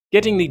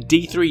Getting the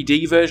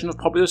D3D version of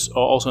Populous, or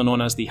also known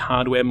as the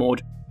hardware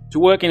mode, to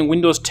work in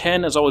Windows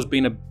 10 has always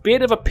been a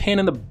bit of a pain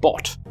in the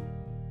butt.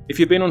 If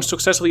you've been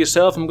unsuccessful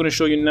yourself, I'm going to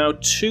show you now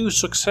 2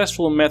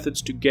 successful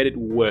methods to get it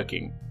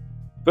working.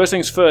 First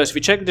things first, if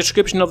you check the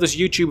description of this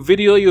YouTube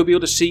video, you'll be able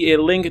to see a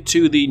link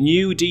to the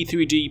new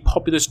D3D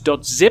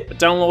populous.zip.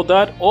 Download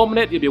that, open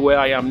it, you'll be where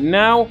I am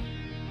now.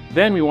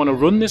 Then we want to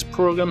run this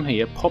program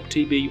here,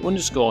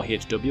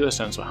 poptb_hw, that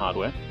stands for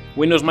hardware.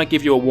 Windows might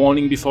give you a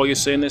warning before you're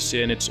saying this,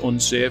 saying it's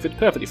unsafe. It's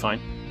perfectly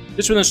fine.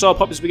 This will install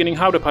Populous beginning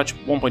hardware patch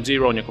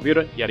 1.0 on your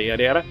computer, yada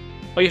yada yada.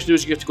 All you have to do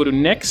is you have to go to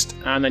next,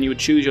 and then you would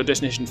choose your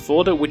destination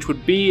folder, which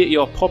would be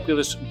your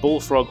Populous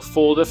Bullfrog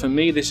folder. For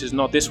me, this is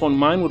not this one.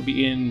 Mine would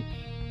be in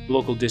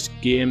local disk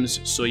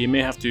games, so you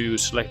may have to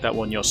select that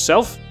one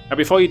yourself. Now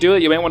before you do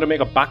it, you may want to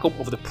make a backup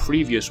of the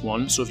previous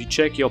one. So if you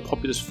check your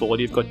Populous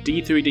folder, you've got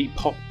D3D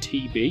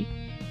poptb.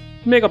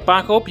 To make a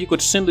backup, you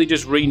could simply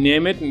just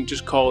rename it and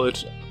just call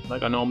it,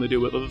 like I normally do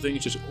with other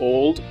things, just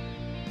old.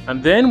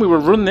 And then we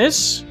will run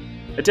this.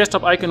 A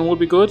desktop icon would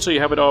be good, so you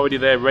have it already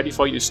there ready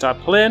for you to start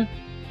playing.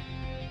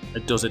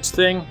 It does its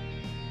thing.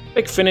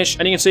 Click finish,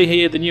 and you can see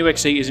here the new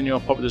exe is in your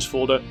Populous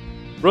folder.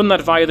 Run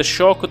that via the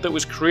shortcut that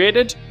was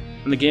created,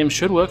 and the game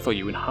should work for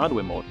you in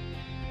hardware mode.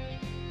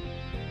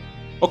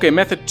 Okay,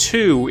 method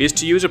 2 is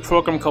to use a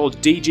program called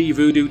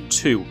dgVoodoo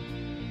 2.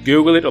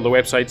 Google it, or the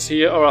website's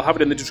here, or I'll have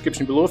it in the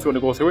description below if you want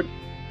to go through it.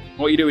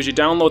 What you do is you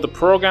download the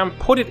program,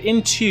 put it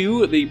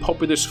into the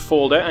Populous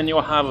folder, and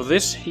you'll have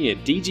this here,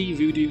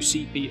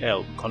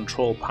 dgVoodooCpl,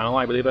 control panel,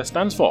 I believe that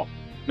stands for.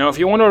 Now if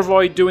you want to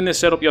avoid doing this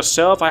setup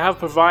yourself, I have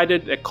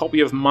provided a copy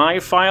of my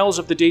files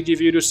of the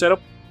dgVoodoo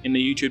setup in the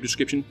YouTube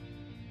description.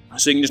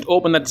 So you can just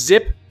open that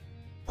zip,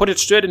 put it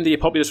straight into your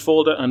Populous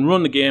folder and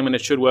run the game, and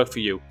it should work for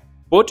you.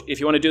 But if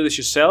you want to do this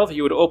yourself,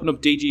 you would open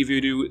up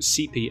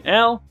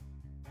dgVoodooCpl,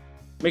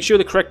 make sure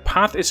the correct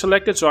path is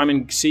selected, so I'm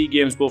in C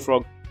Games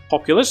Bullfrog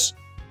Populous.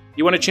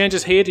 You want to change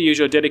this here to use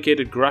your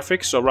dedicated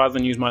graphics, so rather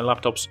than use my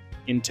laptop's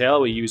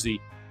Intel, we use the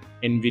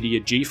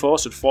NVIDIA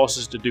GeForce, it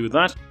forces us to do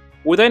that.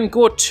 We'll then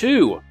go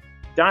to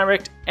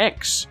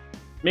DirectX.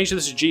 Make sure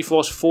this is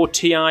Gefore4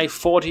 Ti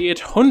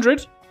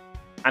 4800.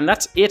 And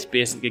that's it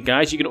basically,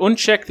 guys. You can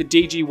uncheck the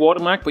DG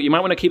watermark, but you might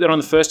want to keep that on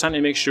the first time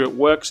to make sure it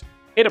works.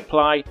 Hit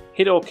apply,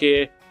 hit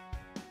OK.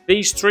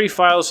 These 3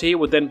 files here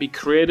would then be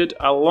created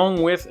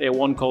along with a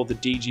one called the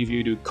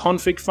dgVoodoo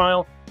config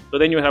file. So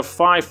then you would have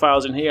 5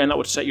 files in here, and that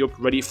would set you up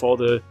ready for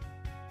the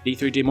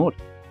D3D mode.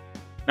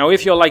 Now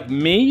if you're like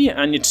me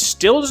and it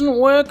still doesn't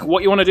work,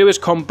 what you want to do is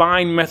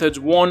combine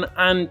methods 1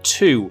 and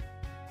 2.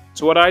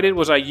 So what I did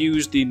was I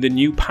used the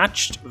new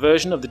patched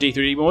version of the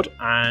D3D mode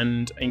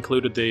and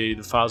included the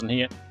files in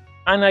here.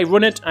 And I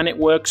run it and it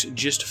works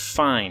just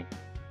fine.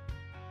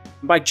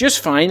 By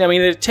just fine, I mean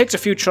it takes a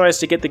few tries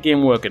to get the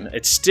game working.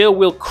 It still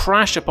will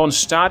crash upon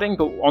starting,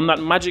 but on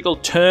that magical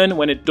turn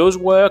when it does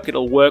work,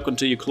 it'll work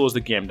until you close the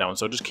game down.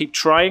 So just keep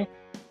trying.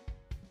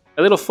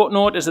 A little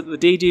footnote is that the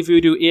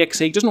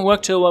dgVoodoo.exe doesn't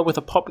work too well with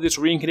a Populous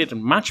reincarnated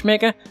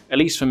matchmaker, at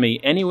least for me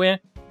anyway.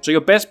 So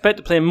your best bet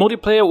to play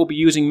multiplayer will be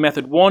using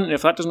method 1, and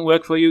if that doesn't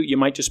work for you, you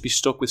might just be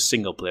stuck with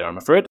single player, I'm afraid.